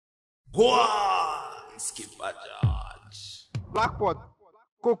Go on, Skipper George. Blackpot,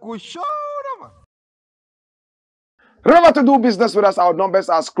 Coco Show. Remember to do business with us. Our numbers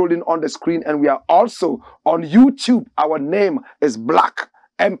are scrolling on the screen, and we are also on YouTube. Our name is Blakk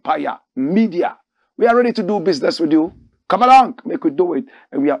Empire Media. We are ready to do business with you. Come along, make we do it.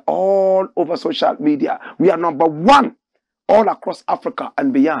 And we are all over social media. We are #1 all across Africa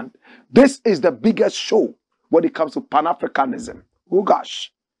and beyond. This is the biggest show when it comes to Pan-Africanism. Oh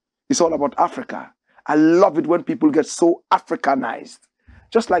gosh, it's all about Africa. I love it when people get so Africanized.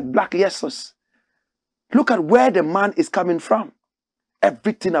 Just like Blakk Jesus. Look at where the man is coming from.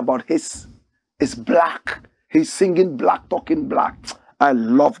 Everything about his is black. He's singing black, talking black. I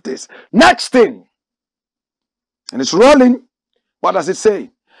love this. Next thing. And it's rolling. What does it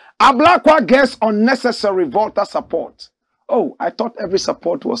say? Ablakwa gets unnecessary Volta support. Oh, I thought every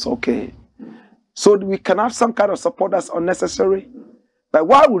support was okay. So we can have some kind of support that's unnecessary? But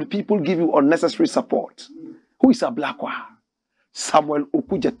why would people give you unnecessary support? Who is Ablakwa? Samuel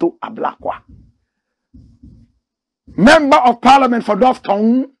Okujeto Ablakwa. Member of Parliament for North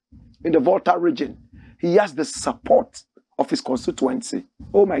Tongue in the Volta region. He has the support of his constituency.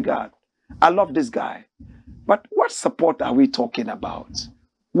 Oh my God. I love this guy. But what support are we talking about?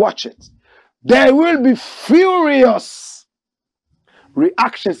 Watch it. There will be furious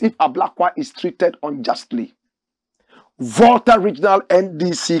reactions if Ablakwa is treated unjustly. Volta Regional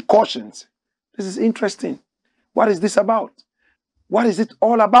NDC cautions. This is interesting. What is this about? What is it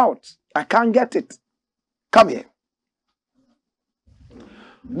all about? I can't get it. Come here.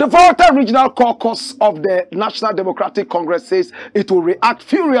 The Volta Regional Caucus of the National Democratic Congress says it will react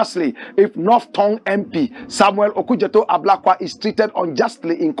furiously if North Tongue MP Samuel Okujeto Ablakwa is treated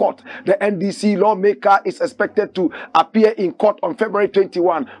unjustly in court. The NDC lawmaker is expected to appear in court on February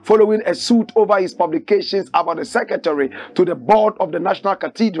 21 following a suit over his publications about the secretary to the board of the National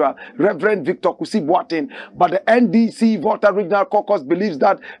Cathedral, Reverend Victor Kusi Boateng. But the NDC Volta Regional Caucus believes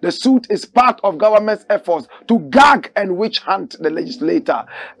that the suit is part of government's efforts to gag and witch hunt the legislator,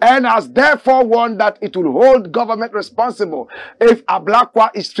 and has therefore warned that it will hold government responsible if Ablakwa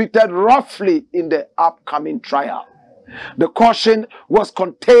is treated roughly in the upcoming trial. The caution was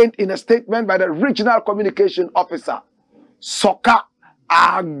contained in a statement by the Regional Communication Officer, Soka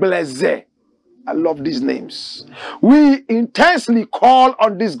Agbleze. I love these names. We intensely call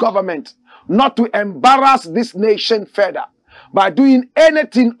on this government not to embarrass this nation further by doing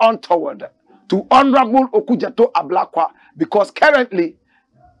anything untoward to Honorable Okujeto Ablakwa, because currently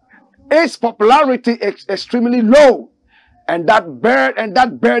its popularity is extremely low, and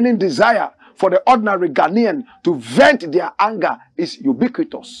that burning desire for the ordinary Ghanaian to vent their anger is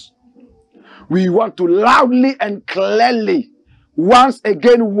ubiquitous. We want to loudly and clearly once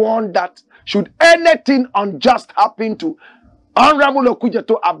again warn that should anything unjust happen to Honorable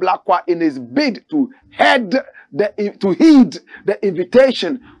Okujeto Ablakwa in his bid to heed the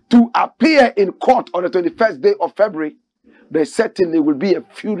invitation to appear in court on the 21st day of February, there certainly will be a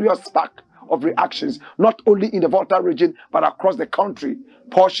furious spark of reactions, not only in the Volta region, but across the country.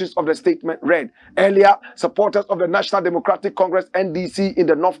 Portions of the statement read. Earlier, supporters of the National Democratic Congress, NDC, in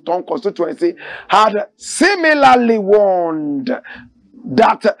the North Tongue constituency had similarly warned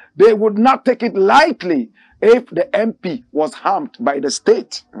that they would not take it lightly if the MP was harmed by the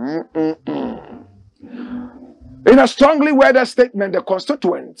state. In a strongly worded statement, the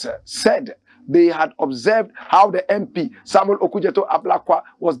constituents said they had observed how the MP, Samuel Okujeto Ablakwa,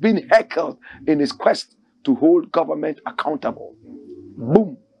 was being heckled in his quest to hold government accountable.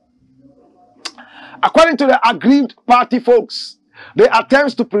 Boom. According to the aggrieved party folks, the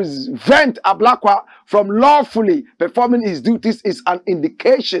attempts to prevent Ablakwa from lawfully performing his duties is an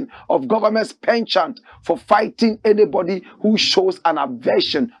indication of government's penchant for fighting anybody who shows an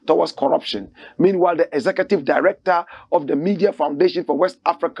aversion towards corruption. Meanwhile, the executive director of the Media Foundation for West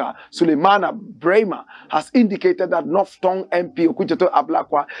Africa, Suleimana Brema, has indicated that North Tongue MP Okujeto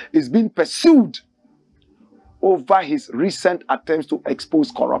Ablakwa is being pursued over his recent attempts to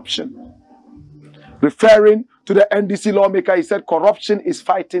expose corruption. Referring to the NDC lawmaker, he said corruption is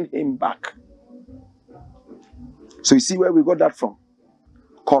fighting him back. So you see where we got that from.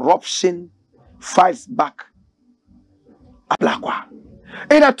 Corruption fights back Ablakwa.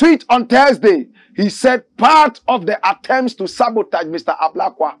 In a tweet on Thursday, he said part of the attempts to sabotage Mr.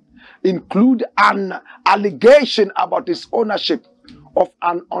 Ablakwa include an allegation about his ownership of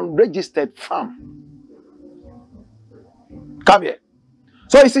an unregistered farm. Come here.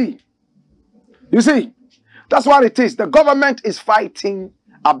 So you see, that's what it is. The government is fighting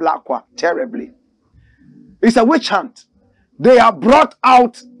Ablakwa terribly. It's a witch hunt. They have brought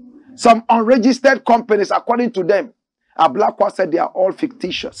out some unregistered companies, according to them. Ablakwa said they are all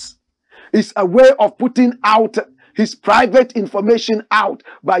fictitious. It's a way of putting out his private information out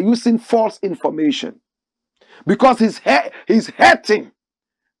by using false information. Because he's hurting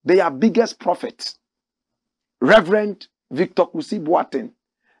their biggest prophet, Reverend Victor Kusi Boateng.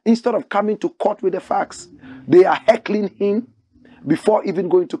 Instead of coming to court with the facts, they are heckling him before even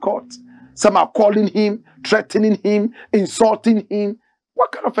going to court. Some are calling him, threatening him, insulting him.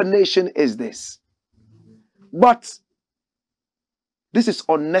 What kind of a nation is this? But this is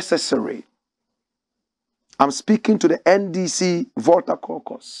unnecessary. I'm speaking to the NDC Volta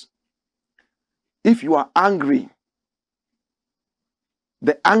caucus. If you are angry,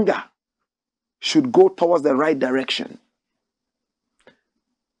 the anger should go towards the right direction.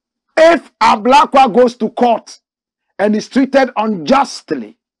 If Ablakwa goes to court and is treated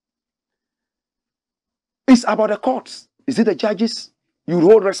unjustly, it's about the courts. Is it the judges you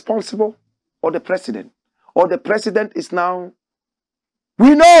hold responsible, or the president? Or the president is now...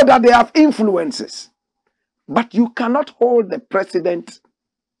 We know that they have influences, but you cannot hold the president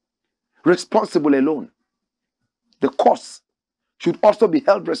responsible alone. The courts should also be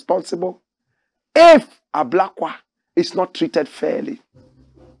held responsible if Ablakwa is not treated fairly.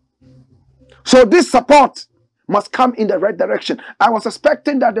 So this support must come in the right direction. I was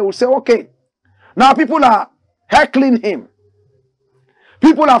expecting that they will say, okay, now people are heckling him.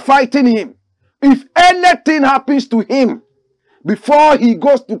 People are fighting him. If anything happens to him before he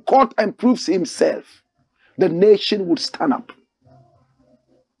goes to court and proves himself, the nation would stand up.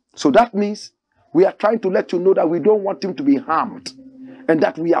 So that means we are trying to let you know that we don't want him to be harmed and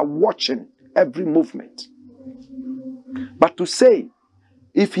that we are watching every movement. But to say,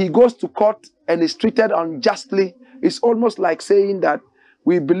 if he goes to court and is treated unjustly, it's almost like saying that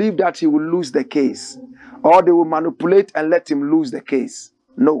we believe that he will lose the case, or they will manipulate and let him lose the case.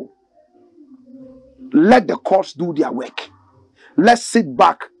 No. Let the courts do their work. Let's sit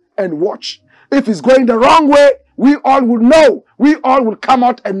back and watch. If it's going the wrong way, we all will know. We all will come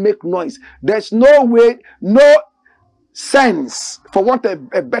out and make noise. There's no way, no sense, for want a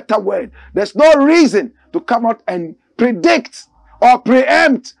better word. There's no reason to come out and predict or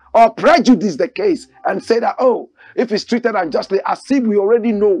preempt or prejudice the case and say that, oh, if he's treated unjustly, as if we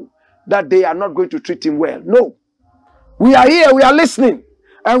already know that they are not going to treat him well. No. We are here, we are listening.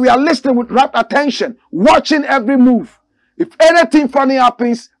 And we are listening with rapt attention, watching every move. If anything funny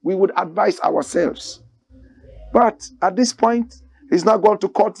happens, we would advise ourselves. But at this point, he's not gone to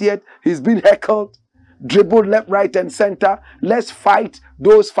court yet. He's been heckled, dribbled left, right, and center. Let's fight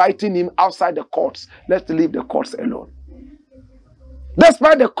those fighting him outside the courts. Let's leave the courts alone.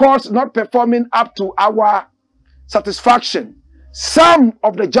 Despite the courts not performing up to our satisfaction, some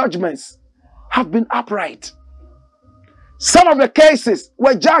of the judgments have been upright. Some of the cases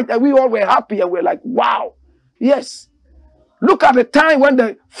were judged and we all were happy and we're like, wow. Yes. Look at the time when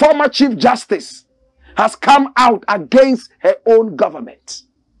the former Chief Justice has come out against her own government.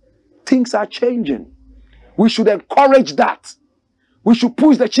 Things are changing. We should encourage that. We should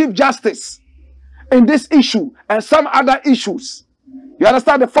push the Chief Justice in this issue and some other issues. You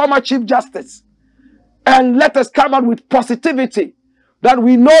understand? The former Chief Justice. And let us come out with positivity that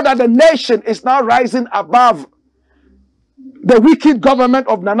we know that the nation is now rising above the wicked government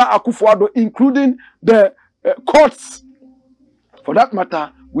of Nana Akufo-Addo, including the courts. For that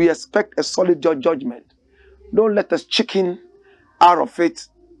matter, we expect a solid judgment. Don't let us chicken out of it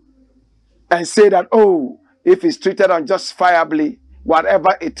and say that, oh, if it's treated unjustifiably, whatever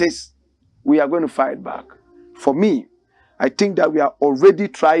it is, we are going to fight back. For me, I think that we are already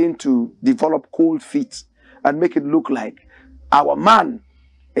trying to develop cold feet and make it look like our man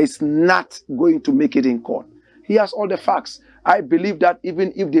is not going to make it in court. He has all the facts. I believe that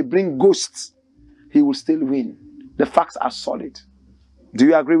even if they bring ghosts, he will still win. The facts are solid. Do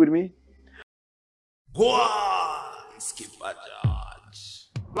you agree with me? Boy, skip a judge.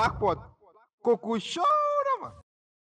 Blackpot, Coco Show.